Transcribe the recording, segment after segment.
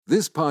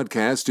This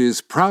podcast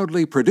is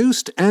proudly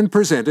produced and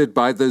presented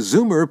by the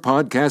Zoomer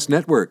Podcast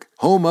Network,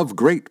 home of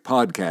great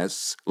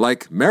podcasts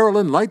like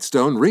Marilyn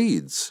Lightstone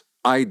Reads,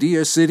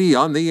 Idea City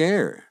on the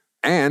Air,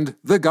 and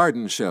The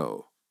Garden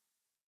Show.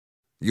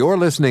 You're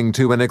listening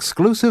to an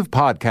exclusive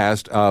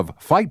podcast of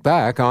Fight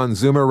Back on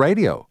Zoomer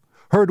Radio,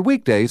 heard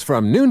weekdays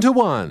from noon to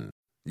 1.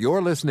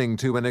 You're listening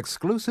to an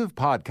exclusive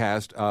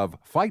podcast of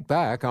Fight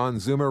Back on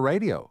Zoomer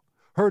Radio,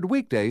 heard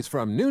weekdays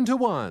from noon to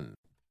 1.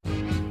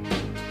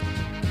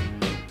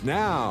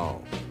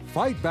 Now,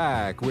 Fight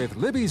Back with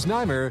Libby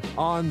Znaimer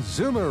on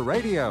Zoomer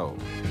Radio.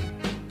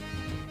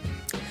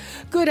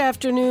 Good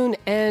afternoon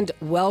and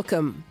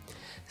welcome.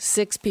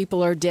 6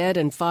 people are dead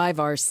and 5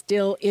 are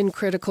still in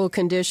critical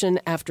condition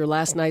after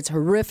last night's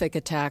horrific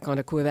attack on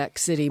a Quebec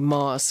City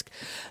mosque.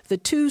 The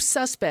 2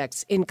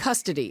 suspects in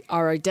custody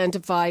are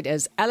identified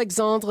as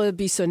Alexandre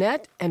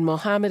Bissonnette and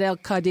Mohamed El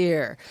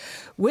Kadir.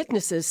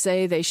 Witnesses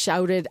say they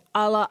shouted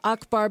Allahu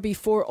Ackbar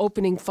before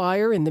opening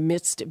fire in the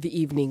midst of the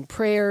evening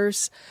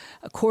prayers.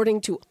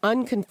 According to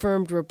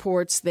unconfirmed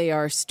reports, they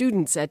are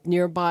students at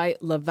nearby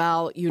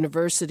Laval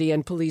University,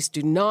 and police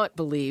do not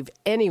believe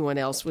anyone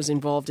else was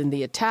involved in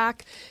the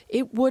attack.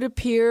 It would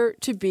appear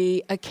to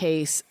be a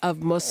case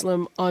of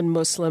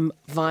Muslim-on-Muslim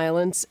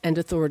violence, and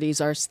authorities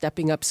are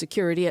stepping up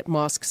security at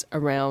mosques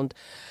around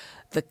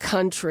the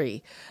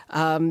country.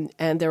 And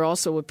there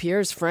also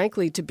appears,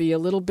 frankly, to be a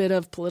little bit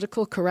of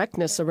political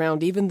correctness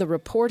around even the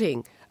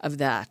reporting of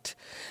that.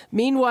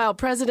 Meanwhile,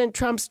 President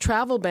Trump's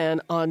travel ban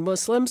on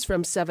Muslims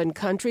from 7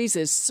 countries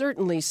is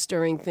certainly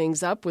stirring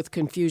things up with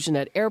confusion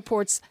at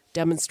airports,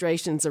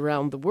 demonstrations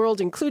around the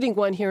world, including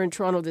one here in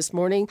Toronto this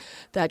morning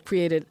that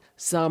created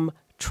some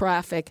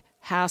traffic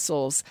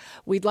hassles.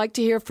 We'd like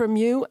to hear from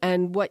you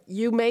and what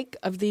you make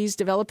of these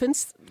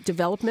developments.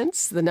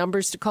 The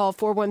numbers to call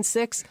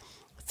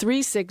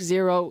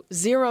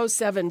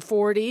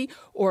 416-360-0740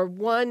 or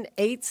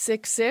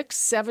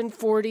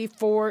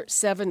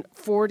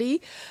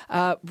 1-866-740-4740.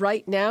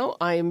 Right now,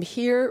 I am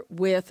here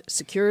with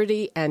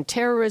security and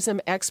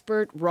terrorism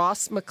expert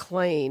Ross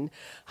McLean.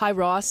 Hi,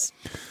 Ross.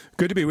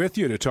 Good to be with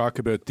you to talk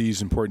about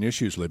these important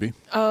issues, Libby.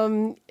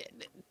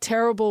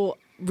 Terrible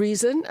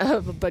reason,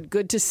 but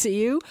good to see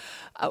you.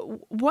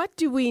 What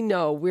do we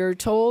know? We're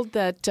told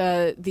that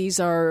these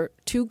are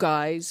 2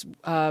 guys.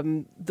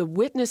 The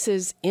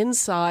witnesses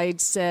inside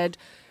said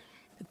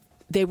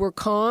they were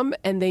calm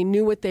and they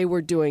knew what they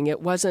were doing.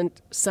 It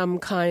wasn't some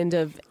kind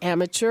of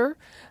amateur.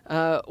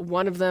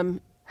 One of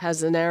them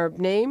has an Arab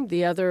name.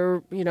 The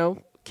other,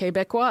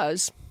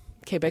 Quebecois.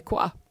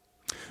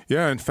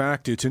 Yeah, in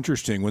fact, it's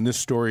interesting. When this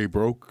story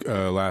broke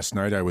last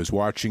night, I was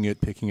watching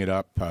it, picking it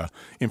up,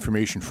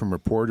 information from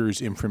reporters,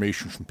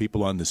 information from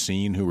people on the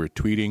scene who were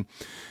tweeting.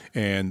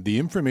 And the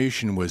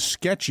information was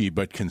sketchy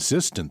but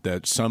consistent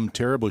that some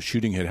terrible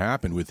shooting had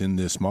happened within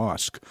this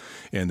mosque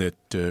and that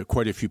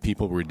quite a few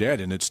people were dead.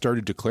 And it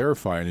started to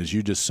clarify, and as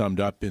you just summed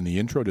up in the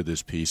intro to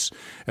this piece,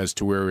 as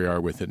to where we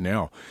are with it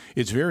now.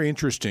 It's very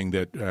interesting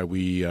that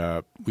we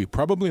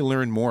probably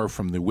learned more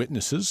from the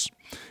witnesses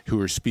who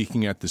were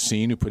speaking at the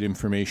scene, who put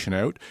information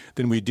out,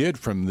 than we did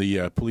from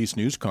the police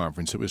news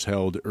conference that was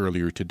held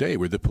earlier today,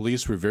 where the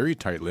police were very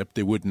tight-lipped.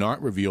 They would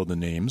not reveal the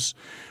names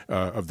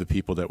of the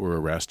people that were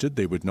arrested.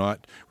 They would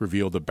not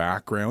reveal the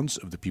backgrounds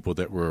of the people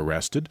that were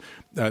arrested.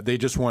 They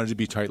just wanted to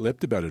be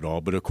tight-lipped about it all.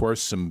 But, of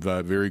course, some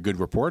very good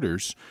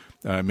reporters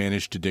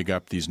managed to dig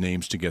up these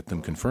names to get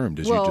them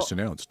confirmed, as you just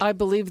announced. I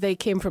believe they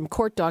came from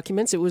court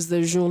documents. It was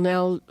the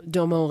Journal de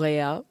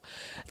Montréal.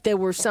 There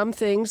were some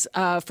things,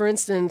 for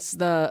instance,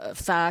 the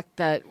fact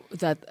that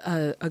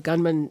a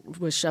gunman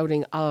was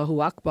shouting Allahu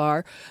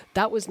Ackbar.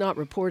 That was not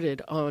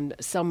reported on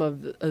some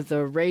of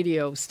the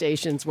radio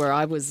stations where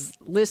I was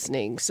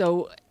listening.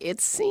 So it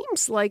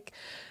seems like,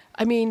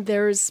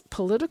 there's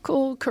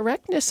political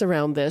correctness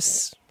around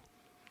this.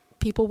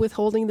 People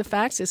withholding the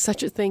facts? Is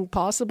such a thing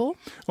possible?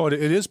 Oh, it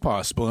is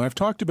possible. And I've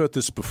talked about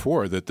this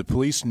before, that the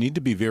police need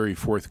to be very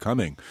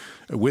forthcoming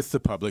with the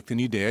public. They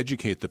need to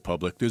educate the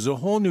public. There's a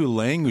whole new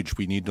language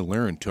we need to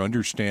learn to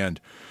understand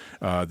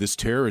this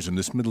terrorism,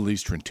 this Middle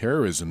Eastern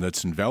terrorism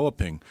that's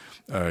enveloping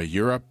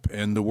Europe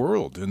and the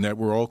world, and that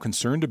we're all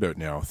concerned about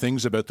now.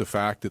 Things about the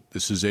fact that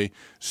this is a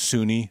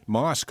Sunni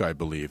mosque, I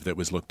believe, that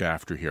was looked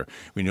after here.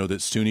 We know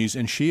that Sunnis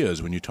and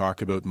Shias, when you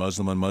talk about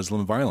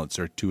Muslim-on-Muslim violence,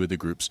 are 2 of the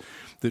groups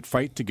that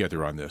fight together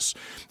on this.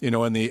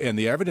 And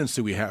the evidence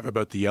that we have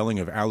about the yelling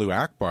of Allahu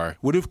Ackbar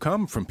would have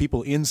come from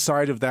people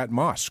inside of that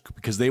mosque,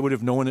 because they would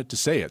have known it to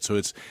say it. So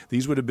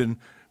these would have been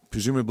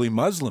presumably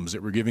Muslims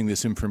that were giving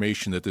this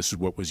information that this is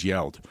what was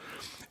yelled.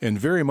 And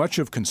very much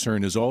of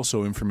concern is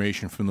also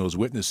information from those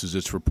witnesses.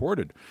 It's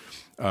reported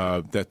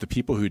that the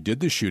people who did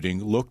the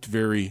shooting looked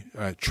very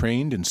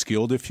trained and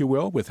skilled, if you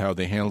will, with how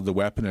they handled the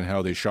weapon and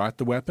how they shot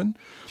the weapon,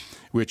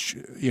 which,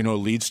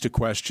 leads to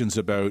questions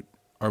about,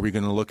 are we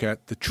going to look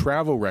at the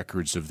travel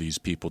records of these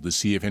people to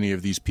see if any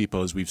of these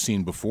people, as we've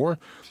seen before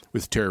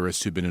with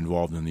terrorists who've been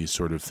involved in these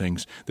sort of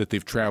things, that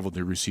they've traveled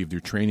to receive their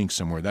training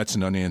somewhere? That's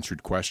an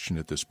unanswered question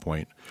at this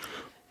point.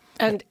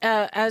 And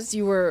as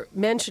you were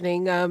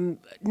mentioning,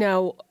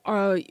 now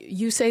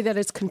you say that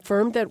it's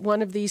confirmed that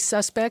one of these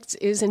suspects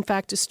is in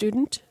fact a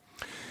student?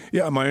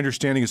 Yeah, my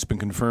understanding has been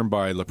confirmed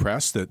by La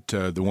Presse that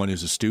the one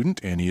is a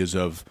student and he is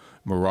of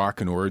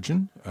Moroccan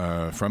origin,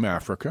 from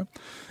Africa.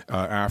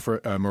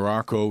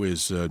 Morocco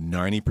is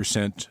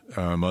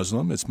 90%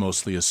 Muslim. It's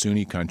mostly a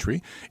Sunni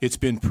country. It's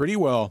been pretty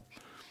well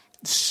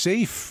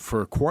safe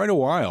for quite a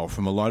while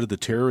from a lot of the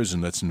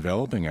terrorism that's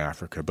enveloping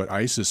Africa, but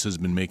ISIS has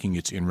been making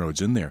its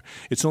inroads in there.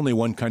 It's only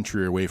one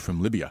country away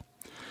from Libya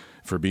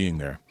for being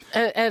there.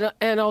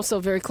 And also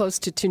very close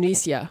to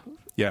Tunisia.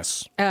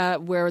 Yes.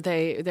 Where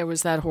there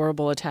was that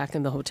horrible attack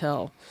in the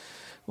hotel.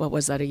 What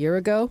was that, a year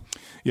ago?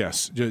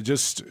 Yes,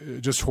 just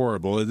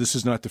horrible. This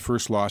is not the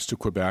first loss to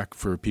Quebec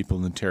for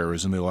people in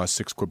terrorism. They lost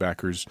 6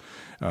 Quebecers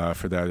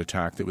for that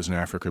attack that was in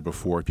Africa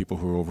before, people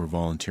who were over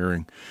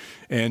volunteering.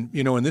 And,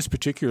 in this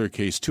particular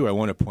case, too, I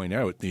want to point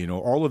out,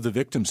 all of the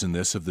victims in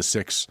this, of the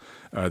 6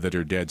 that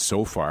are dead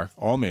so far,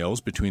 all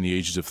males between the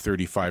ages of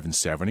 35 and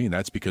 70, and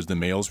that's because the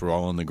males were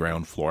all on the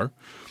ground floor.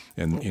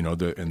 And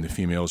the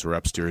females are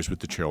upstairs with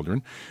the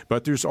children.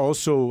 But there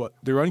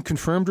are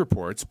unconfirmed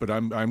reports, but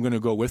I'm going to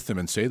go with them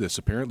and say this.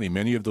 Apparently,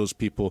 many of those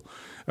people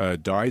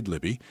died,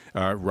 Libby,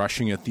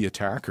 rushing at the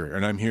attacker.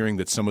 And I'm hearing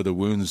that some of the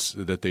wounds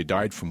that they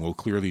died from will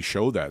clearly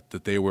show that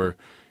they were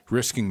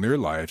risking their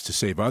lives to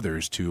save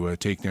others to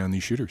take down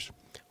these shooters.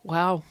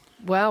 Wow.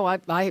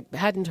 I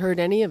hadn't heard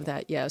any of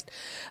that yet.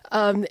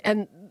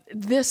 And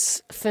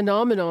this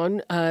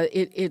phenomenon,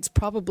 it's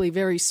probably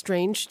very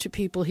strange to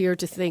people here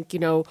to think,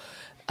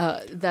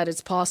 that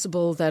it's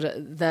possible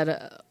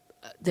that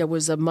there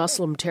was a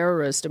Muslim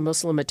terrorist, a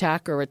Muslim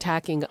attacker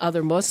attacking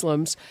other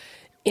Muslims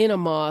in a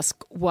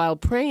mosque while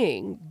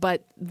praying,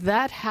 but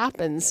that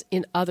happens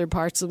in other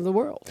parts of the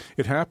world.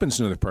 It happens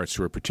in other parts of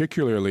the world,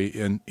 particularly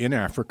in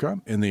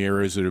Africa, in the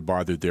areas that are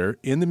bothered there.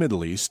 In the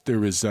Middle East,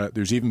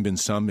 there's even been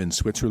some in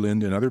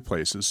Switzerland and other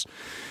places.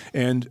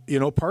 And,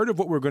 part of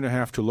what we're going to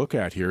have to look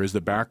at here is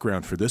the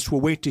background for this.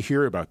 We'll wait to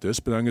hear about this,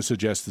 but I'm going to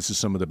suggest this is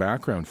some of the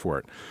background for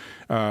it.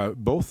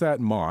 Both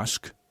that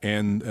mosque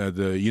and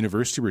the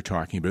university we're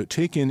talking about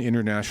take in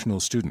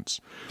international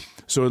students.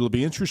 So it'll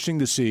be interesting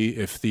to see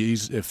if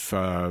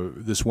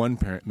this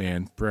one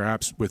man,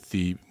 perhaps with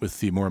the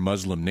more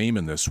Muslim name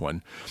in this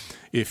one,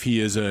 if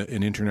he is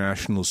an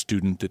international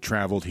student that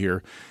traveled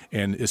here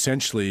and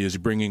essentially is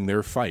bringing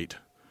their fight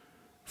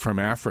from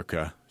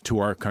Africa to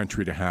our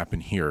country to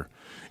happen here,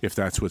 if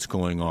that's what's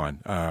going on.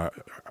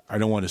 I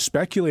don't want to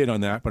speculate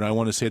on that, but I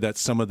want to say that's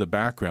some of the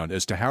background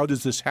as to how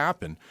does this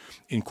happen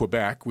in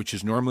Quebec, which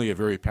is normally a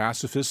very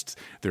pacifist.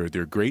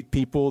 They're great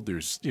people.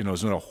 There's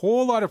not a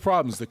whole lot of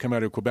problems that come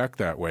out of Quebec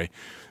that way,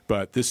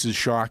 but this is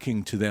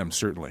shocking to them,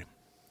 certainly.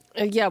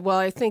 Yeah, well,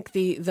 I think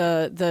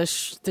the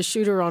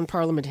shooter on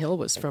Parliament Hill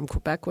was from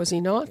Quebec, was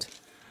he not?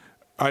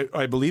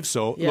 I believe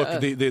so. Yeah, look,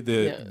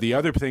 the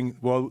other thing,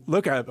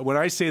 look, when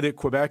I say that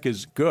Quebec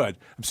is good,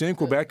 I'm saying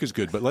Quebec is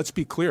good, but let's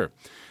be clear.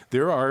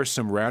 There are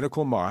some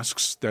radical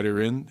mosques that are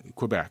in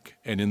Quebec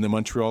and in the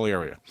Montreal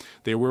area.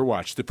 They were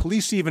watched. The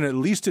police even at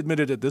least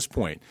admitted at this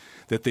point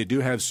that they do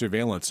have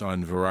surveillance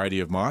on a variety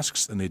of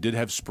mosques, and they did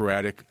have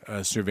sporadic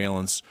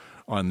surveillance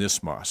on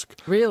this mosque.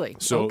 Really?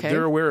 So okay.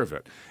 They're aware of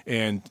it.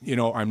 And,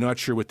 I'm not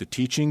sure what the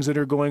teachings that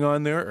are going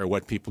on there or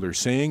what people are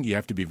saying. You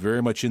have to be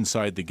very much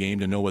inside the game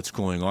to know what's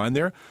going on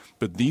there.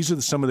 But these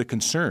are some of the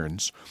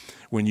concerns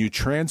when you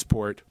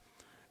transport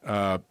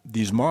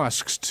these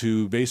mosques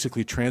to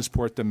basically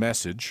transport the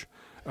message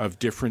of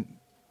different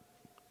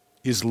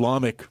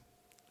Islamic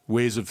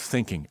ways of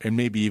thinking and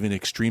maybe even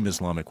extreme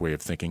Islamic way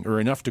of thinking, or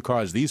enough to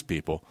cause these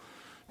people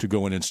to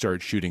go in and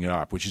start shooting it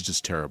up, which is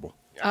just terrible.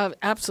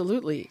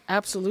 Absolutely,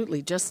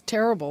 just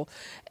terrible.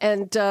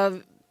 And,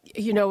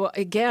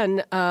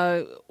 again,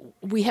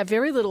 we have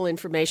very little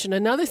information.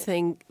 Another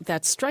thing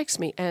that strikes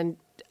me, and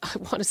I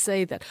want to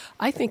say that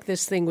I think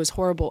this thing was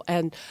horrible,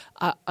 and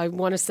I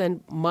want to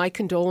send my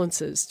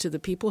condolences to the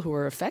people who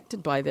are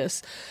affected by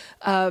this.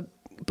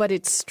 But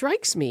it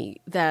strikes me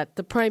that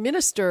the Prime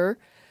Minister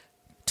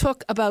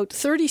took about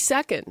 30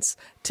 seconds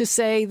to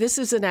say this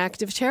is an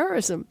act of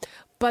terrorism.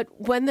 But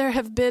when there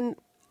have been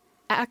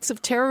acts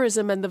of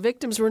terrorism and the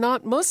victims were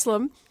not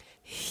Muslim,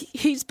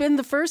 he's been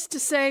the first to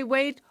say,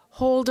 wait,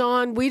 hold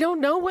on, we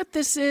don't know what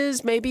this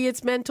is. Maybe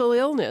it's mental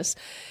illness.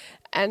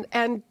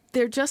 And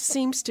there just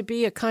seems to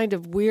be a kind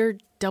of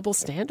weird double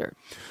standard.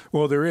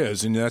 Well, there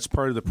is, and that's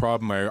part of the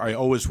problem I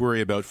always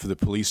worry about for the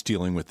police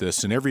dealing with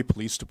this. And every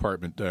police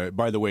department,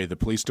 by the way, the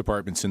police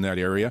departments in that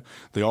area,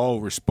 they all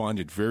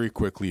responded very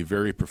quickly,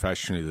 very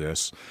professionally to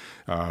this.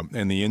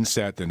 And the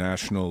INSAT, the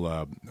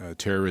National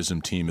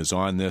Terrorism Team, is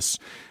on this.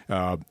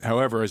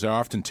 However, as I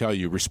often tell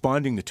you,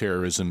 responding to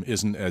terrorism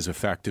isn't as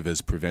effective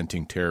as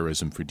preventing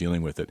terrorism for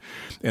dealing with it.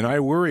 And I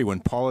worry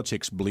when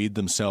politics bleed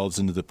themselves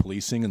into the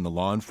policing and the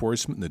law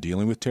enforcement and the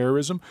dealing with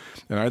terrorism.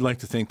 And I'd like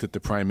to think that the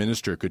Prime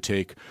Minister could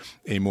take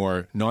a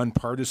more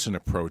nonpartisan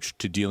approach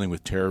to dealing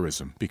with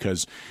terrorism,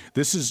 because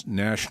this is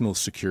national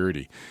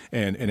security.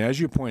 And as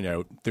you point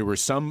out, there were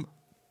some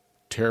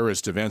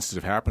terrorist events that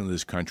have happened in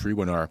this country.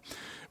 When our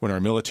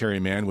military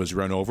man was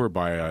run over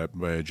by a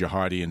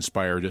jihadi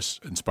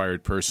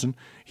inspired person,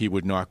 he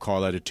would not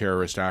call that a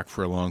terrorist act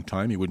for a long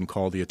time. He wouldn't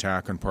call the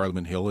attack on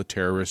Parliament Hill a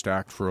terrorist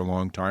act for a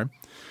long time.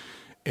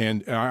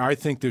 And I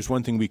think there's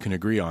one thing we can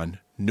agree on.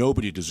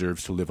 Nobody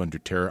deserves to live under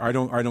terror. I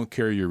don't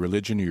care your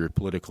religion or your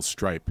political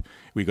stripe.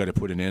 We got to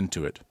put an end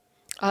to it.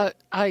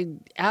 I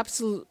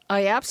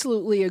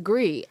absolutely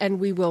agree, and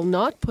we will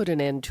not put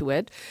an end to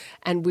it,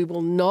 and we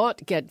will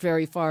not get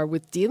very far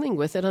with dealing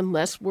with it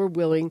unless we're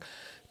willing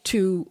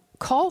to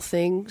call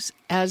things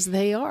as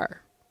they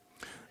are.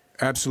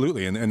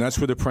 Absolutely, and that's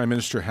where the Prime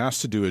Minister has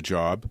to do a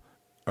job,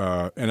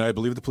 and I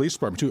believe the police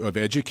department too, of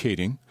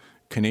educating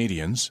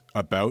Canadians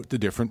about the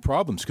different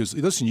problems. Because,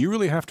 listen, you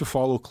really have to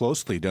follow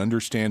closely to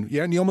understand.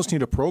 Yeah, and you almost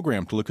need a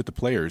program to look at the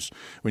players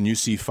when you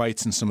see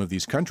fights in some of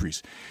these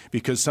countries.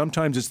 Because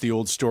sometimes it's the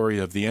old story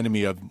of the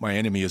enemy of my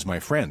enemy is my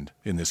friend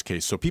in this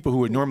case. So people who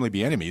would normally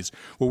be enemies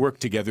will work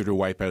together to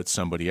wipe out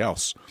somebody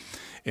else.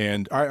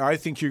 And I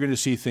think you're going to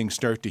see things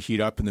start to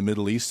heat up in the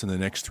Middle East in the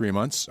next 3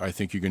 months. I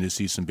think you're going to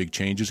see some big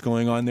changes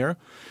going on there.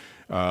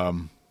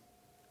 And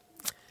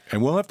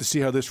we'll have to see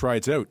how this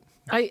rides out.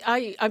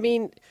 I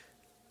mean,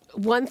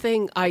 one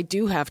thing I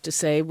do have to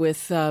say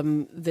with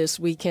this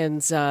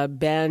weekend's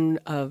ban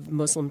of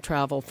Muslim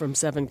travel from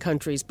 7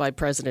 countries by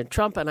President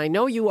Trump, and I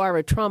know you are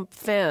a Trump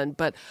fan,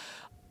 but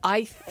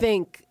I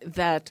think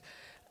that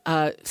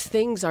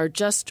things are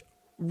just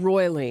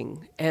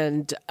roiling,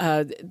 and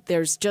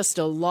there's just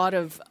a lot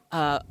of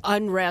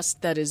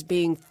unrest that is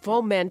being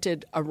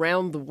fomented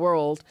around the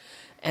world,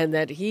 and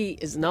that he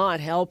is not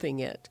helping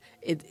it.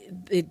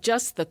 It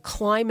just, the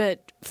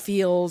climate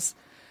feels...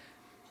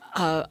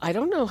 I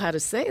don't know how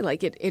to say,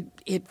 like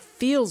it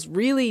feels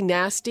really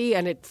nasty,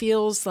 and it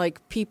feels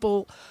like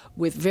people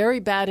with very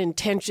bad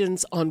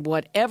intentions on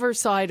whatever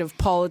side of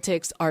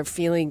politics are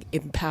feeling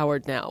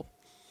empowered now.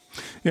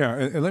 Yeah,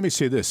 and let me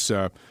say this.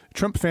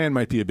 Trump fan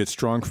might be a bit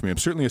strong for me. I'm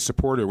certainly a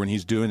supporter when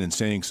he's doing and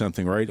saying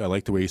something right. I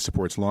like the way he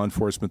supports law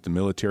enforcement, the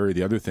military,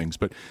 the other things.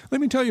 But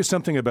let me tell you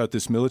something about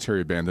this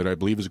military ban that I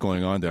believe is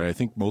going on that I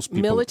think most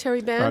people...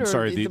 Military ban? I'm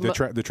sorry,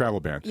 the travel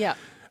ban. Yeah.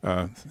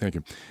 Thank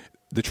you.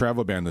 The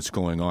travel ban that's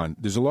going on.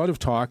 There's a lot of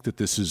talk that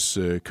this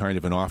is kind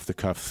of an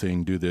off-the-cuff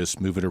thing, do this,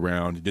 move it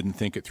around. Didn't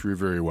think it through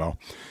very well.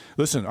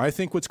 Listen, I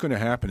think what's going to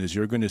happen is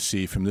you're going to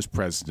see from this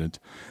president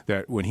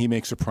that when he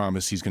makes a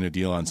promise he's going to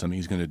deal on something,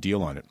 he's going to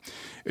deal on it.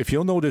 If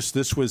you'll notice,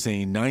 this was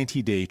a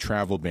 90-day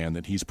travel ban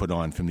that he's put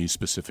on from these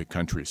specific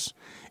countries.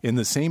 In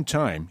the same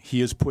time, he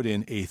has put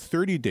in a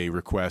 30-day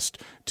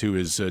request to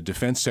his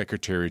defense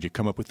secretary to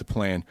come up with a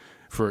plan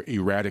for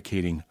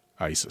eradicating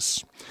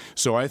ISIS.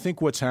 So I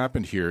think what's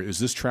happened here is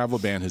this travel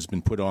ban has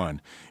been put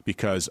on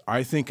because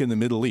I think in the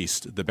Middle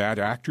East, the bad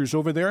actors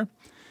over there,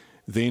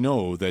 they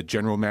know that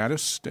General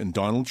Mattis and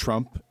Donald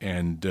Trump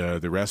and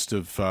the rest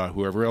of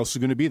whoever else is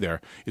going to be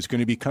there is going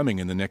to be coming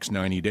in the next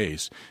 90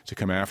 days to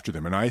come after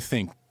them. And I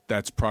think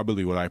that's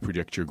probably what I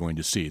predict you're going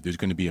to see. There's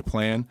going to be a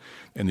plan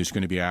and there's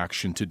going to be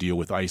action to deal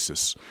with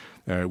ISIS.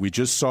 We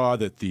just saw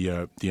that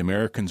the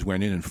Americans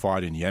went in and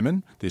fought in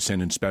Yemen. They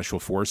sent in special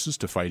forces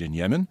to fight in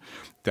Yemen.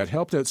 That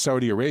helped out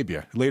Saudi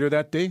Arabia. Later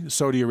that day,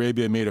 Saudi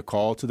Arabia made a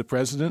call to the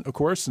president, of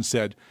course, and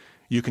said,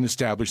 you can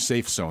establish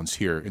safe zones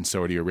here in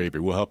Saudi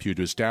Arabia. We'll help you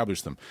to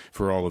establish them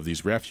for all of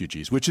these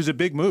refugees, which is a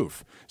big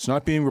move. It's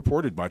not being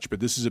reported much, but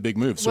this is a big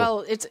move. So,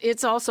 well,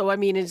 it's also, I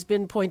mean, it's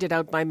been pointed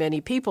out by many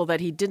people that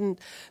he didn't,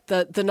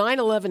 the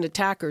 9/11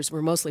 attackers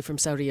were mostly from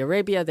Saudi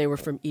Arabia. They were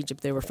from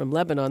Egypt. They were from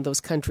Lebanon. Those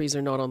countries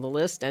are not on the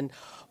list. And,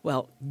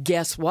 well,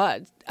 guess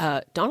what?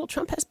 Donald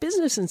Trump has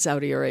business in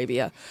Saudi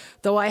Arabia.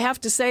 Though I have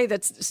to say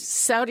that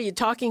Saudi,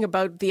 talking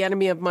about the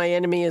enemy of my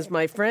enemy is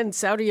my friend,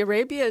 Saudi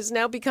Arabia is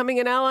now becoming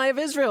an ally of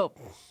Israel.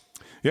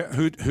 Yeah,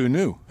 who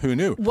knew? Who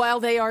knew? While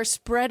they are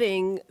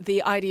spreading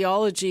the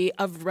ideology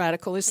of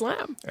radical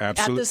Islam at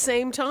the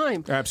same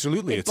time.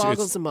 Absolutely. It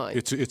boggles the mind.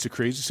 It's a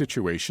crazy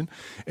situation.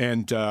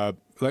 And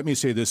let me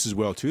say this as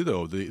well, too,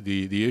 though.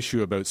 The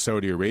issue about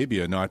Saudi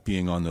Arabia not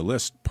being on the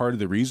list, part of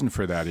the reason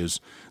for that is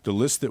the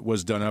list that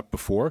was done up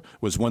before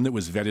was one that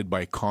was vetted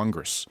by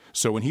Congress.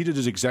 So when he did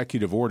his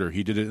executive order,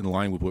 he did it in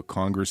line with what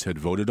Congress had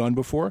voted on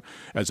before,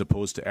 as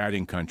opposed to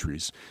adding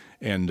countries.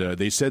 And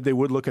they said they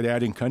would look at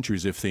adding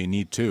countries if they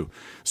need to.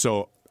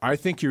 So I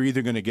think you're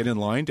either going to get in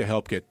line to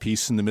help get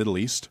peace in the Middle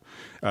East,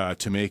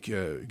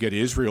 to get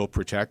Israel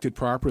protected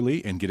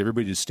properly and get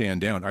everybody to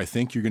stand down. I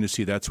think you're going to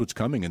see that's what's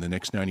coming in the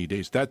next 90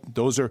 days. That's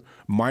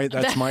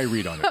my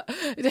read on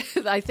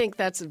it. I think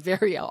that's a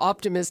very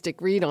optimistic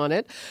read on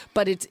it.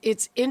 But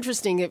it's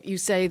interesting if you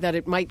say that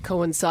it might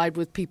coincide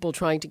with people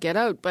trying to get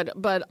out.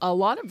 But a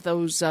lot of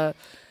those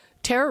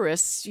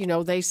terrorists,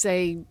 they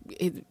say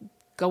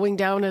going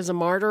down as a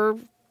martyr,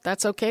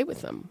 that's okay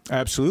with them.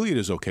 Absolutely, it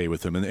is okay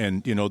with them.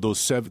 And those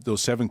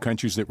seven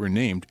countries that were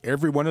named,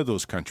 every one of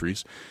those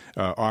countries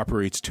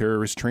operates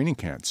terrorist training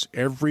camps.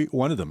 Every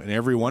one of them. And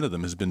every one of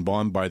them has been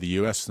bombed by the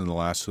U.S. in the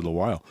last little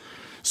while.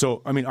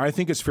 So, I mean, I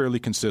think it's fairly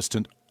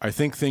consistent. I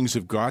think things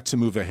have got to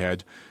move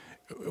ahead.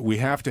 we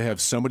have to have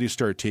somebody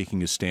start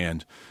taking a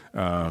stand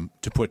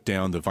to put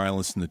down the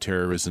violence and the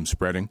terrorism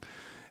spreading.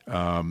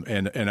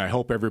 And I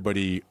hope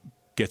everybody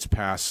gets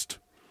past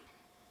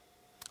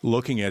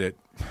looking at it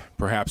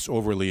perhaps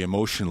overly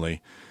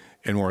emotionally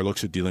and more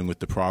looks at dealing with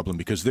the problem,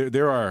 because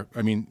there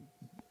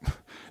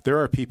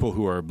are people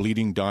who are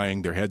bleeding,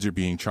 dying, their heads are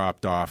being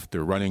chopped off,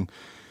 they're running.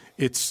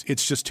 It's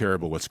just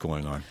terrible what's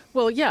going on.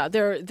 Well, yeah,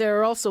 there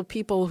are also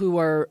people who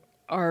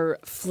are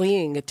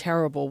fleeing a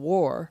terrible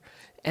war,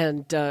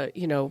 and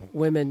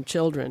women,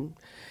 children.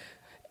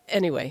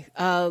 Anyway,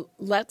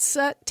 let's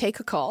take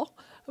a call.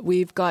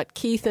 We've got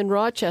Keith in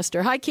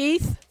Rochester. Hi,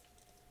 Keith.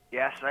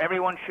 Yes,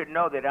 everyone should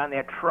know that on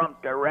that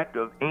Trump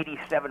directive,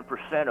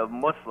 87% of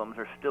Muslims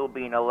are still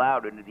being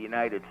allowed into the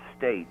United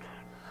States.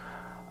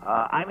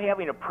 I'm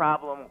having a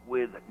problem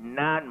with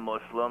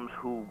non-Muslims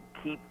who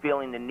keep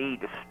feeling the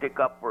need to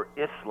stick up for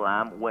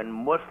Islam when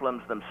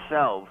Muslims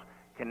themselves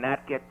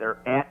cannot get their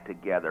act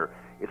together.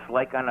 It's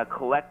like on a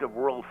collective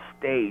world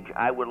stage,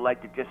 I would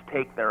like to just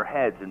take their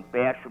heads and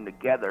bash them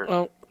together.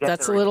 Well,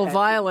 that's a little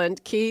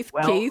violent, Keith.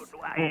 Well, Keith?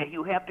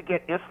 You have to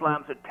get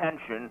Islam's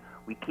attention.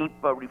 We keep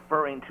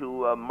referring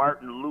to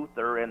Martin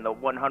Luther and the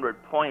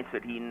 100 points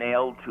that he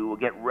nailed to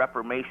get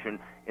reformation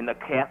in the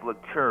Catholic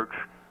Church.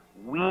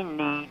 We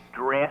need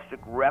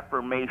drastic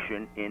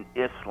reformation in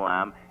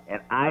Islam,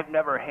 and I've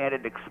never had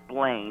it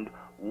explained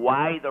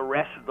why the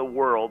rest of the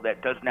world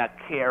that does not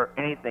care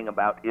anything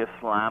about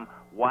Islam,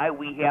 why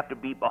we have to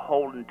be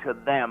beholden to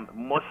them,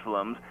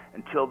 Muslims,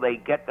 until they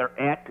get their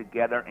act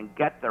together and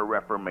get their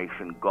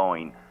reformation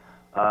going.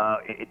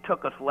 It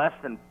took us less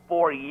than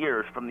 4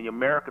 years from the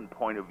American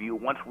point of view,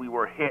 once we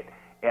were hit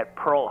at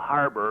Pearl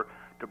Harbor,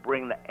 to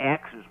bring the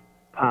Axis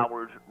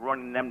powers,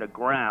 running them to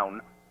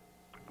ground.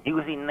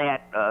 Using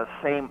that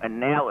same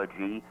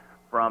analogy,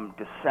 from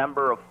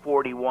December of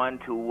 41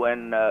 to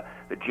when the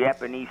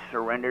Japanese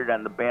surrendered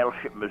on the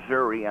battleship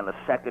Missouri on the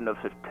 2nd of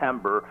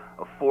September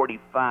of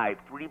 45,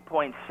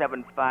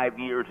 3.75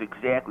 years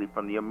exactly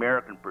from the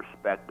American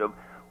perspective,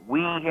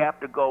 we have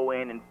to go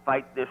in and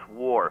fight this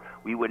war.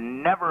 We would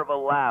never have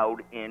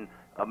allowed in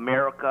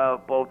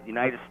America, both the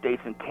United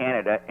States and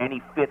Canada,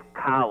 any fifth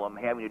column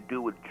having to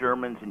do with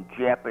Germans and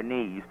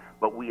Japanese,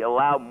 but we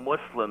allow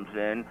Muslims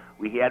in.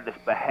 We had this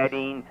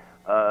beheading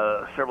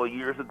several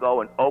years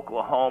ago in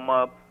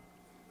Oklahoma.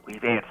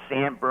 We've had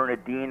San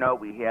Bernardino.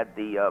 We had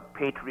the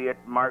Patriot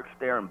March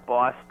there in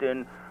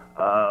Boston.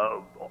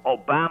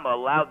 Obama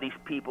allowed these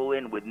people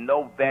in with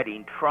no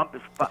vetting. Trump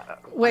is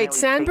Wait,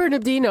 San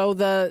Bernardino,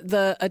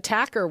 the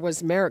attacker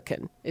was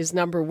American, is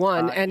number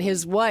one, and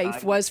his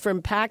wife was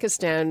from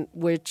Pakistan,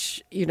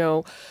 which,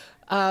 you're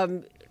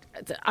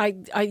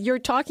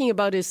talking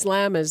about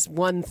Islam as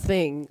one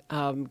thing,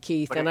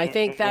 Keith, and I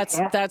think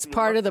that's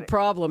part of the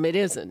problem. It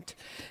isn't,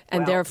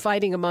 and they're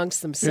fighting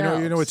amongst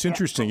themselves. It's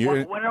interesting.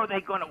 When are they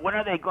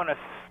going to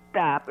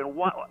stop? And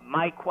what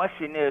my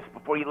question is,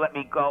 before you let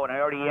me go, and I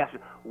already asked you,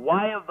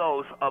 why are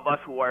those of us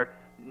who are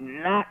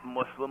not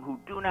Muslim, who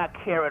do not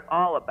care at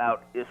all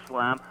about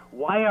Islam,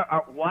 why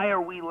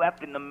are we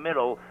left in the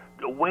middle,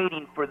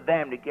 waiting for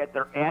them to get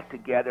their act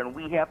together, and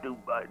we have to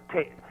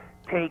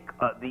take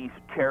these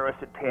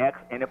terrorist attacks,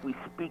 and if we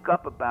speak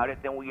up about it,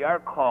 then we are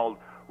called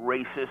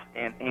racist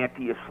and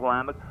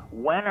anti-Islamic?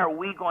 When are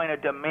we going to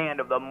demand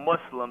of the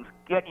Muslims,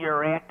 get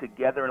your act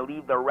together and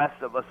leave the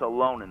rest of us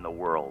alone in the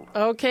world?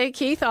 Okay,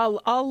 Keith,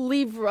 I'll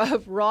leave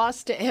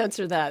Ross to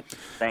answer that.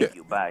 Thank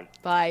you. Bye.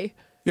 Bye.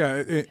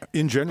 Yeah,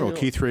 in general,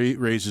 Keith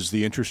raises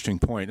the interesting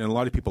point, and a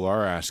lot of people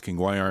are asking,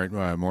 why aren't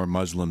more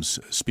Muslims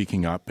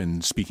speaking up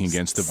and speaking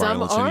against the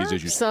violence in these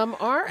issues? Some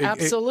are,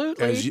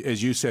 absolutely.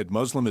 As you said,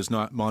 Muslim is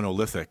not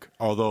monolithic,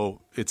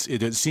 although it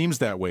seems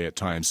that way at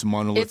times.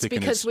 Monolithic. It's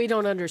because we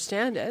don't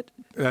understand it.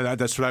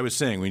 That's what I was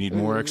saying. We need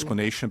more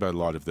explanation about a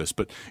lot of this.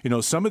 But,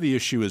 some of the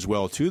issue as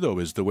well, too, though,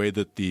 is the way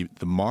that the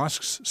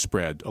mosques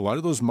spread. A lot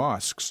of those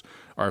mosques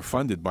are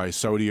funded by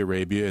Saudi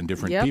Arabia and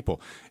different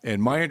people.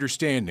 And my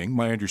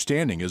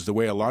understanding is the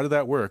way a lot of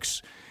that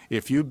works,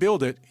 if you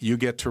build it, you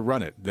get to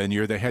run it. Then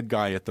you're the head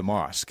guy at the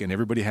mosque, and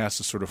everybody has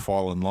to sort of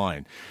fall in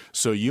line.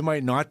 So you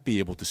might not be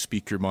able to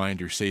speak your mind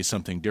or say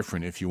something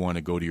different if you want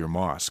to go to your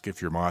mosque,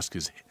 if your mosque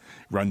is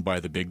run by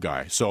the big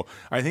guy. So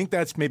I think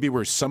that's maybe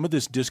where some of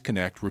this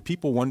disconnect, where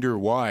people wonder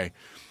why.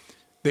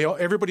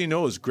 Everybody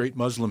knows great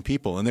Muslim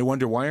people, and they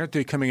wonder why aren't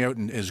they coming out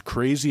and as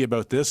crazy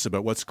about this,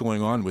 about what's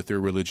going on with their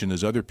religion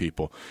as other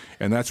people.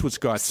 And that's what's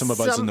got some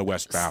of us in the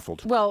West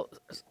baffled. Well,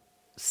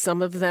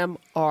 some of them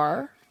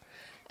are.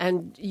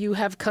 And you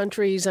have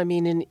countries,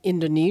 in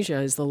Indonesia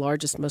is the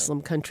largest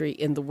Muslim country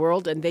in the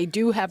world, and they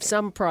do have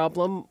some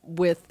problem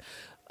with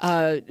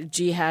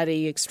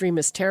jihadi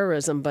extremist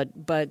terrorism, but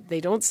they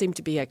don't seem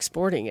to be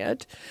exporting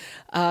it.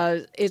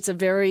 It's a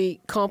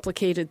very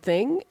complicated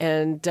thing,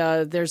 and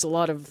there's a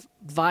lot of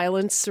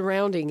violence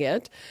surrounding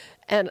it.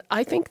 And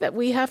I think that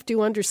we have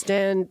to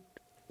understand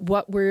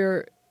what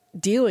we're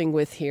dealing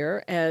with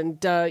here.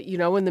 And,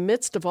 in the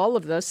midst of all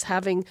of this,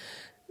 having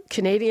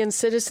Canadian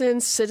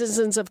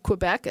citizens of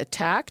Quebec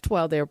attacked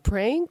while they're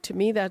praying, to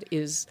me that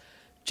is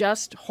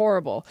Just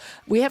horrible.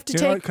 We have to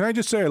take... Can I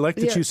just say, I like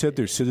that you said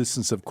they're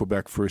citizens of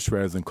Quebec first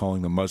rather than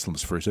calling them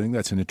Muslims first. I think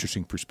that's an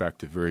interesting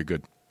perspective. Very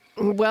good.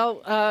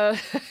 Well,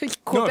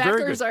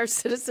 Quebecers are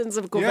citizens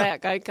of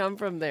Quebec. I come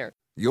from there.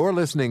 You're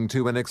listening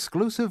to an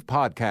exclusive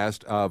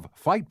podcast of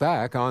Fight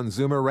Back on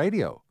Zoomer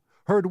Radio.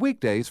 Heard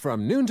weekdays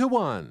from noon to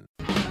 1.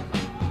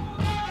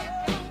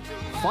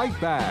 Fight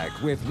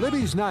Back with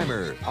Libby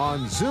Znaimer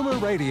on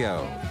Zoomer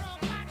Radio.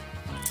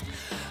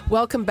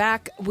 Welcome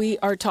back. We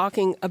are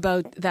talking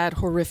about that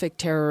horrific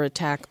terror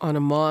attack on a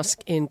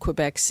mosque in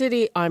Quebec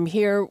City. I'm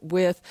here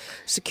with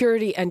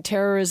security and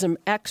terrorism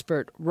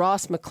expert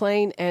Ross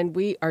McLean, and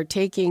we are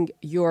taking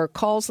your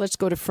calls. Let's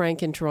go to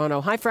Frank in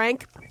Toronto. Hi,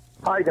 Frank.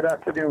 Hi, good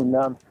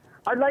afternoon.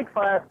 I'd like to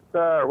ask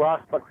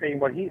Ross McLean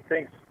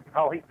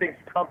how he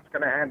thinks Trump's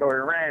going to handle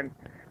Iran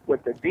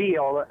with the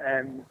deal.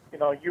 And,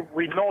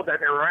 we know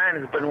that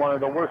Iran has been one of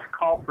the worst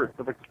culprits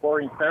of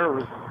exploring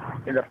terrorism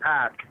in the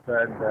past.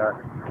 And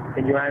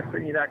can you answer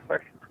me that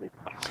question, please?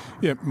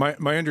 Yeah,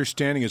 my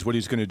understanding is what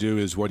he's going to do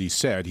is what he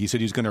said. He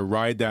said he's going to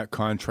ride that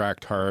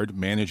contract hard,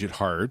 manage it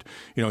hard.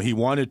 He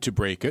wanted to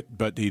break it,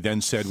 but he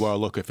then said, well,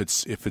 look, if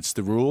it's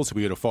the rules,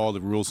 we got to follow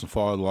the rules and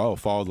follow the law, we'll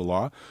follow the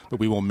law, but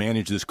we will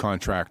manage this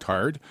contract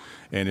hard.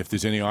 And if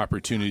there's any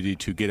opportunity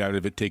to get out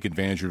of it, take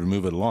advantage or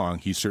move it along,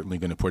 he's certainly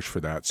going to push for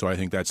that. So I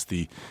think that's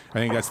the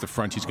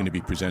front he's going to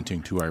be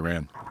presenting to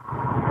Iran.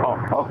 Oh,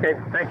 okay.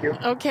 Thank you.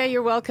 Okay,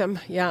 you're welcome.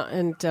 Yeah,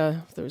 and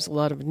there's a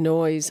lot of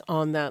noise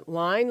on that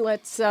line.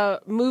 Let's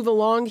move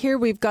along here.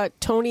 We've got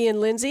Tony and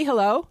Lindsay.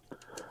 Hello.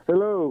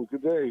 Hello.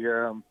 Good day.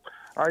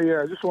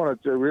 I just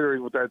wanted to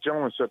reiterate what that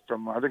gentleman said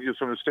I think he was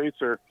from the States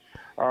there.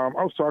 I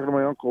was talking to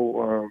my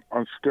uncle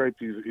on Skype.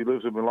 He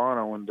lives in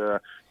Milano, and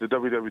the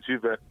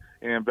WW2 vet.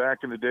 And back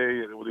in the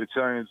day, with the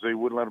Italians, they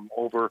wouldn't let him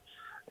over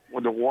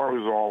when the war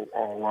was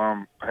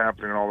all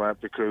happening and all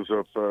that because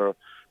of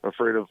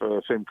afraid of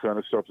same kind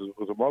of stuff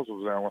as the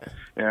Muslims now.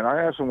 And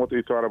I asked them what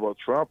they thought about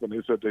Trump, and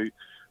they said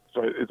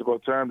so it's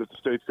about time that the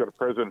state's got a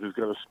president who's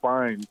got a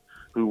spine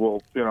who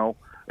will,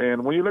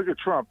 And when you look at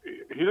Trump,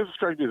 he doesn't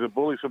strike me as a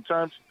bully.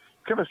 Sometimes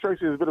he kind of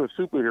strikes me as a bit of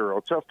a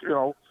superhero, tough,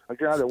 a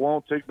guy that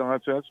won't take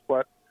nonsense.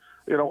 But,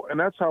 and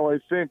that's how I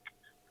think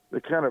the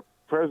kind of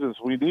presidents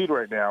we need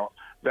right now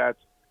that,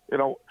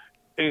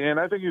 and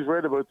I think he's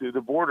right about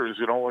the borders,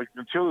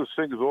 until this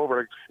thing is over.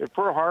 Like at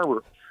Pearl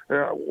Harbor,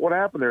 what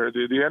happened there?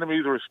 The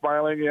enemies were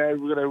smiling. Yeah,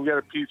 we got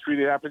a peace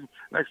treaty happening.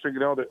 Next thing you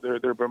know,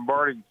 they're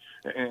bombarding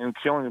and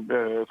killing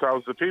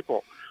thousands of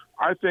people.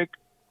 I think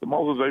the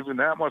Muslims are even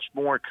that much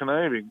more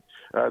conniving.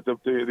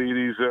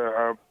 These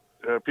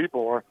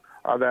people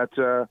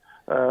that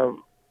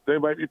they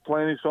might be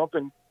planning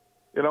something.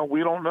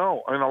 We don't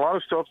know. I mean, a lot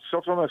of some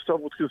of that stuff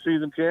was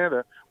conceived in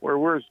Canada, where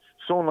we're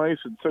so nice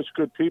and such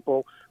good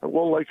people.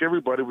 We'll like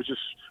everybody, which is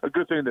a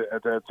good thing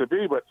to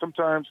be. But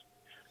sometimes,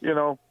 the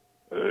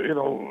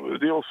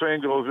old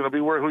saying goes,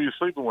 beware who you're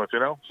sleeping with.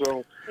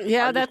 So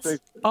yeah, that's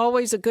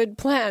always a good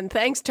plan.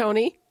 Thanks,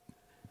 Tony.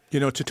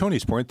 To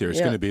Tony's point there,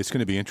 it's going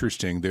to be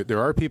interesting. There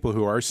are people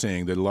who are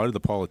saying that a lot of the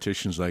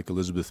politicians like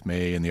Elizabeth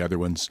May and the other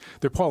ones,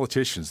 they're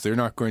politicians. They're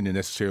not going to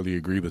necessarily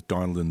agree with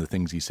Donald and the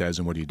things he says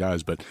and what he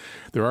does. But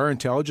there are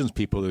intelligence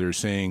people that are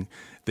saying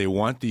they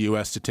want the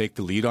U.S. to take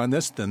the lead on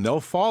this, then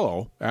they'll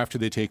follow after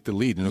they take the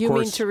lead. And of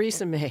course, mean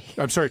Theresa May?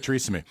 I'm sorry,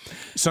 Theresa May.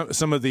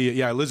 Some of the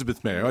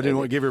Elizabeth May. I didn't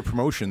want to give her a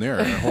promotion there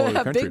in the whole of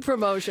the country. Big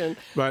promotion.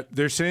 But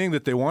they're saying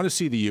that they want to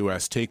see the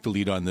U.S. take the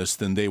lead on this,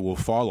 then they will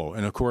follow.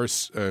 And of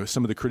course,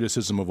 some of the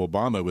criticism of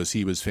Obama was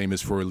he was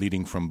famous for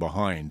leading from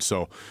behind.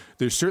 So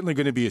there's certainly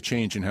going to be a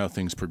change in how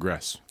things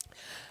progress.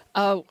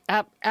 Oh,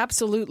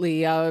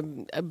 absolutely.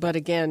 But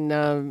again,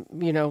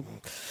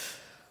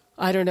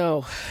 I don't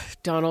know.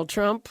 Donald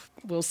Trump,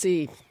 we'll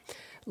see.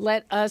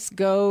 Let us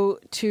go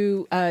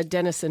to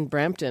Dennis in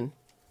Brampton.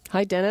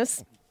 Hi,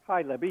 Dennis.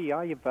 Hi, Libby.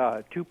 I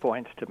have 2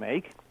 points to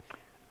make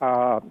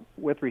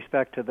with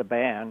respect to the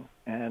ban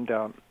and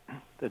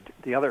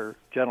the other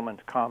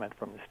gentleman's comment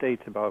from the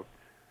States about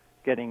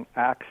getting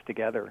acts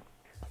together.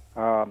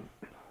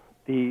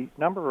 The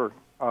number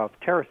of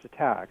terrorist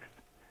attacks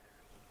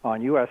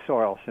on U.S.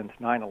 soil since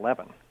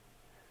 9/11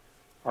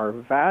 are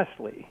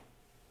vastly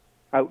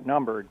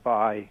outnumbered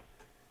by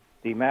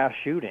the mass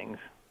shootings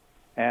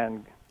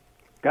and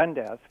gun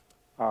deaths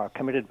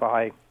committed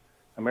by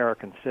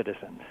American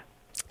citizens.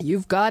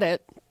 You've got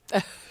it.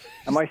 And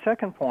my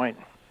second point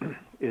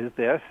is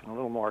this, and a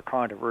little more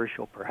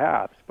controversial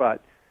perhaps,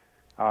 but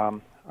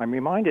I'm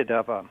reminded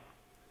of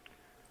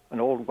an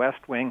old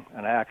West Wing,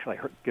 and I actually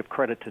give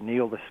credit to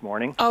Neil this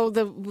morning. Oh,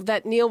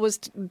 that Neil was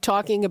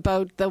talking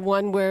about, the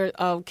one where,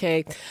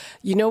 okay,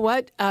 you know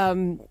what?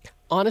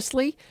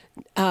 Honestly,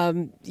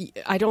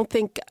 I don't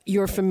think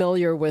you're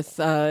familiar with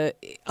a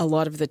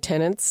lot of the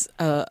tenets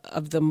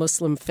of the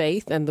Muslim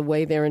faith and the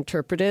way they're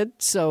interpreted.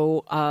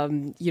 So,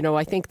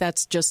 I think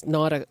that's just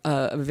not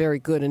a very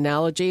good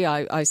analogy.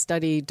 I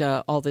studied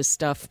all this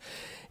stuff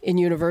in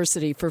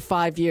university for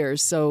 5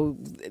 years, so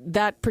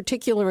that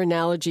particular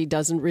analogy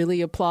doesn't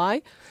really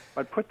apply.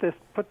 But put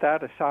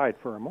that aside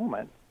for a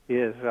moment.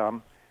 He's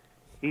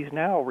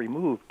now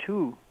removed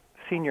 2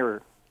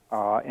 senior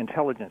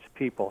intelligence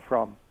people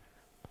from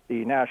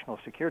the National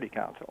Security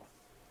Council.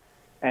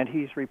 And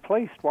he's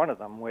replaced one of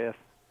them with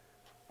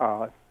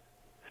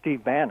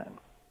Steve Bannon,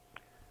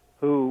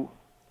 who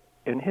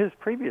in his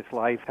previous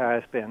life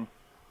has been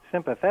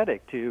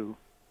sympathetic to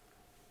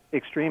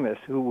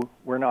extremists who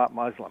were not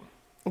Muslim.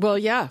 Well,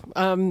 yeah.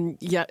 I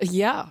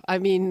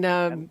mean...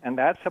 And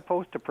that's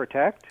supposed to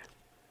protect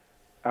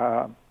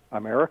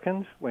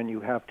Americans. When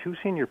you have two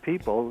senior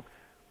people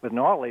with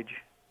knowledge,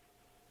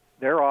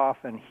 they're off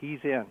and he's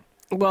in.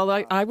 Well,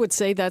 I would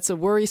say that's a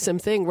worrisome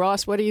thing.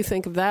 Ross, what do you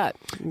think of that?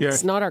 Yeah.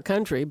 It's not our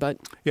country, but...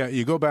 Yeah,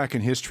 you go back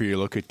in history, you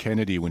look at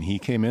Kennedy. When he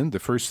came in, the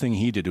first thing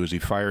he did was he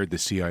fired the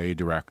CIA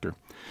director.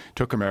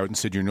 Took him out and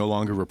said, you're no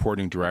longer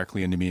reporting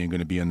directly into me and going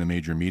to be in the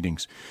major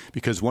meetings.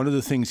 Because one of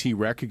the things he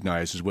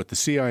recognized is what the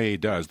CIA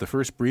does. The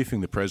first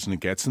briefing the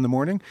president gets in the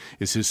morning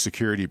is his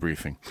security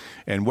briefing.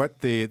 And what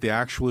the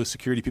actual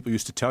security people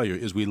used to tell you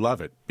is we love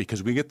it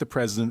because we get the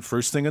president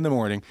first thing in the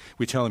morning.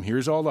 We tell him,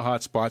 here's all the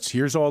hot spots.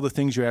 Here's all the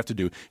things you have to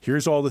do.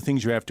 Here's all the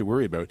things you have to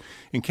worry about.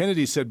 And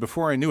Kennedy said,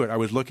 before I knew it, I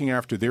was looking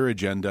after their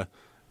agenda,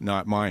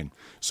 not mine.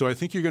 So I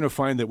think you're going to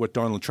find that what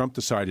Donald Trump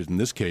decided in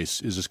this case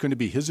is it's going to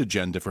be his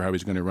agenda for how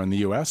he's going to run the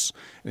U.S.,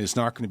 and it's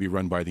not going to be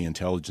run by the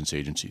intelligence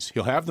agencies.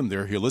 He'll have them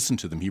there. He'll listen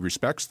to them. He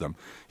respects them.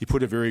 He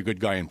put a very good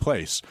guy in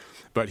place.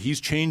 But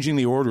he's changing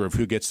the order of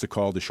who gets to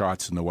call the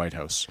shots in the White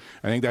House.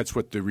 I think that's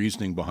what the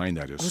reasoning behind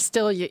that is. Well,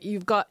 still,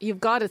 you've got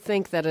to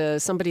think that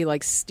somebody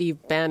like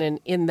Steve Bannon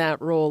in that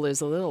role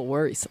is a little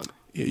worrisome.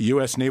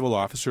 U.S. naval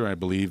officer, I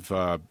believe,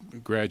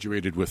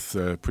 graduated with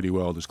pretty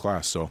well in his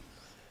class, so...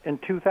 In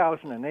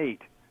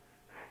 2008.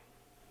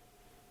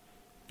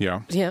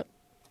 Yeah. Yeah.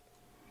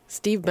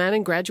 Steve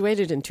Bannon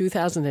graduated in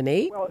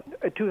 2008? Well,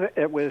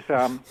 it was,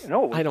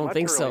 no, it was I don't much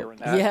think so. than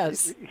that.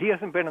 Yes. He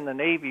hasn't been in the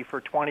Navy for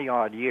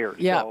 20-odd years.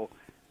 Yeah. So,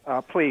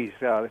 please,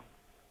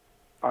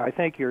 I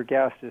think your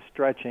guest is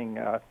stretching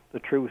the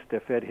truth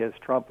to fit his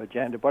Trump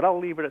agenda. But I'll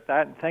leave it at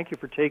that, and thank you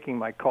for taking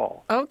my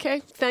call.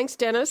 Okay. Thanks,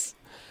 Dennis.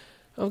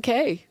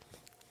 Okay.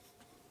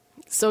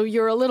 So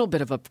you're a little bit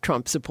of a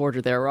Trump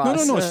supporter there,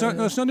 Ross. No, it's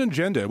not an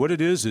agenda. What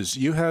it is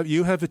you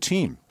have a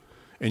team,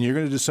 and you're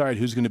going to decide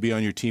who's going to be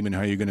on your team and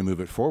how you're going to move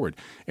it forward.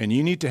 And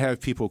you need to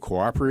have people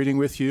cooperating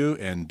with you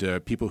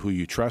and people who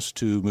you trust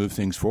to move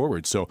things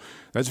forward. So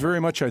that's very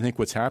much, I think,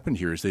 what's happened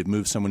here is they've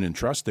moved someone in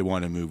trust. They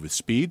want to move with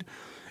speed.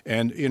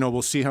 And,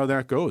 we'll see how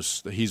that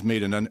goes. He's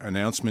made an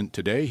announcement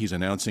today. He's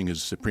announcing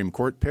his Supreme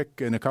Court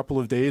pick in a couple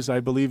of days, I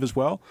believe, as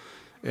well.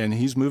 And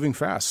he's moving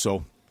fast.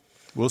 So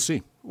we'll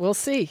see. We'll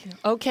see.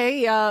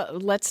 Okay,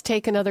 let's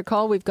take another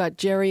call. We've got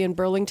Jerry in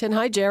Burlington.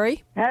 Hi,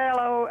 Jerry.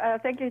 Hello.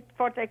 Thank you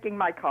for taking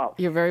my call.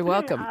 You're very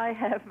welcome. I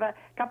have a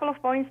couple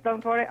of points.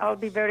 Don't worry. I'll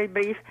be very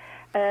brief.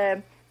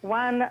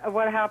 One,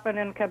 what happened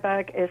in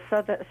Quebec is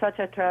such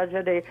a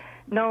tragedy.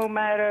 No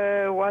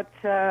matter what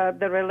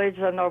the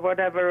religion or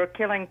whatever,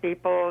 killing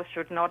people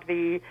should not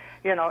be,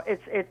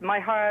 my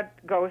heart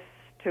goes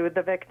to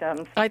the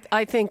victims.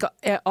 I think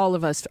all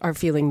of us are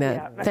feeling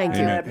that. Yeah. Thank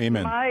you.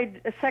 Amen. My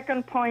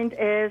second point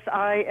is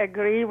I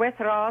agree with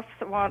Ross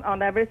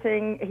on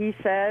everything he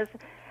says.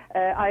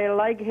 I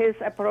like his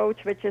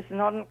approach, which is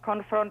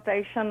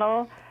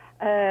non-confrontational.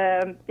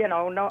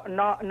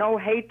 No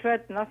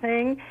hatred,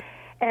 nothing.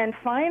 And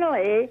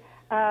finally,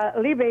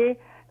 Libby,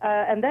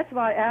 and that's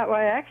why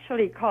I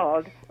actually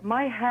called,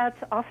 my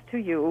hat's off to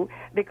you,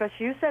 because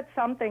you said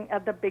something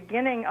at the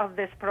beginning of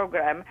this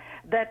program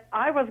that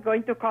I was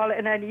going to call,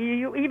 and then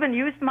you even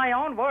used my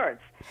own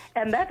words.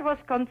 And that was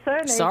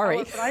concerning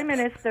our Prime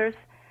Minister's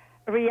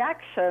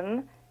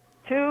reaction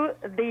to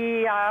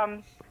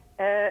the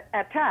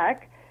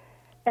attack,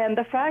 and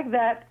the fact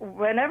that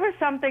whenever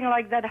something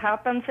like that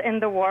happens in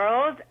the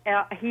world,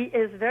 he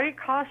is very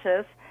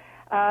cautious.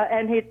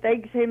 And it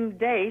takes him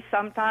days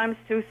sometimes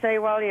to say,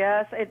 well,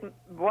 yes, it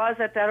was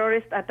a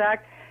terrorist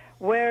attack,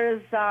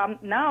 whereas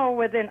now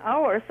within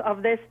hours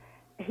of this,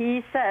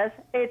 he says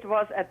it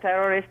was a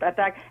terrorist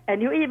attack.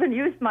 And you even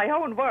used my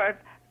own word,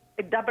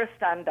 a double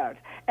standard.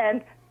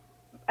 And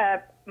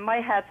my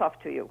hat's off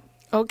to you.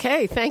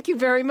 Okay, thank you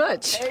very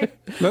much. Okay.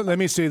 Let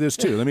me say this,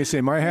 too. Let me say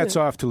my hat's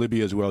off to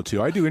Libby as well,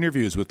 too. I do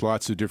interviews with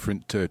lots of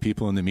different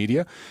people in the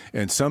media,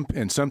 and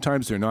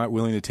sometimes they're not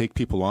willing to take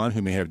people on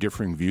who may have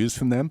differing views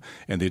from them,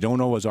 and they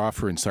don't always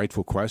offer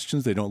insightful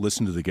questions. They don't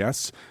listen to the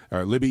guests.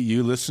 Libby,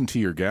 you listen to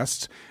your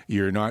guests.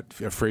 You're not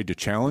afraid to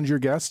challenge your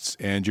guests,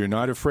 and you're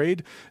not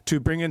afraid to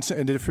bring in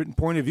a different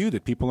point of view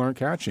that people aren't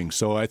catching.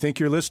 So I think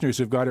your listeners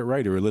have got it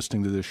right who are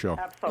listening to this show.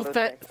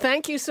 Absolutely. Well,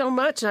 thank you so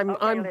much.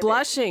 I'm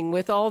blushing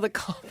with all the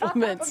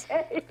compliments.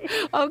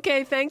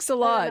 Okay, thanks a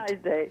lot. Have a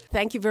nice day.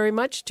 Thank you very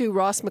much to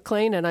Ross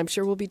McLean, and I'm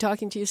sure we'll be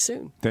talking to you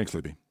soon. Thanks,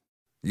 Libby.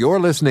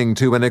 You're listening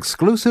to an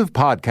exclusive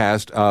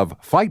podcast of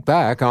Fight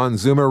Back on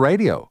Zoomer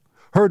Radio.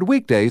 Heard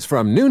weekdays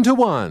from noon to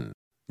 1.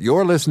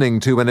 You're listening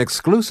to an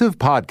exclusive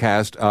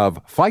podcast of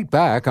Fight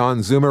Back on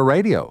Zoomer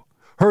Radio.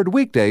 Heard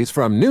weekdays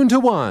from noon to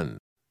 1.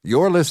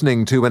 You're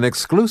listening to an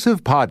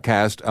exclusive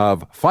podcast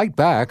of Fight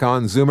Back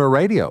on Zoomer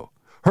Radio.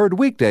 Heard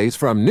weekdays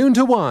from noon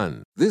to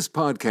 1. This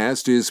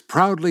podcast is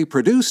proudly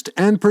produced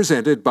and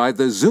presented by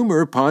the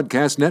Zoomer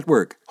Podcast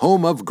Network,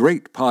 home of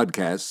great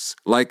podcasts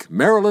like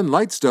Marilyn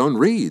Lightstone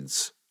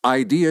Reads,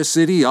 Idea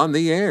City on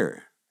the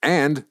Air,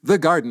 and The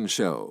Garden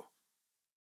Show.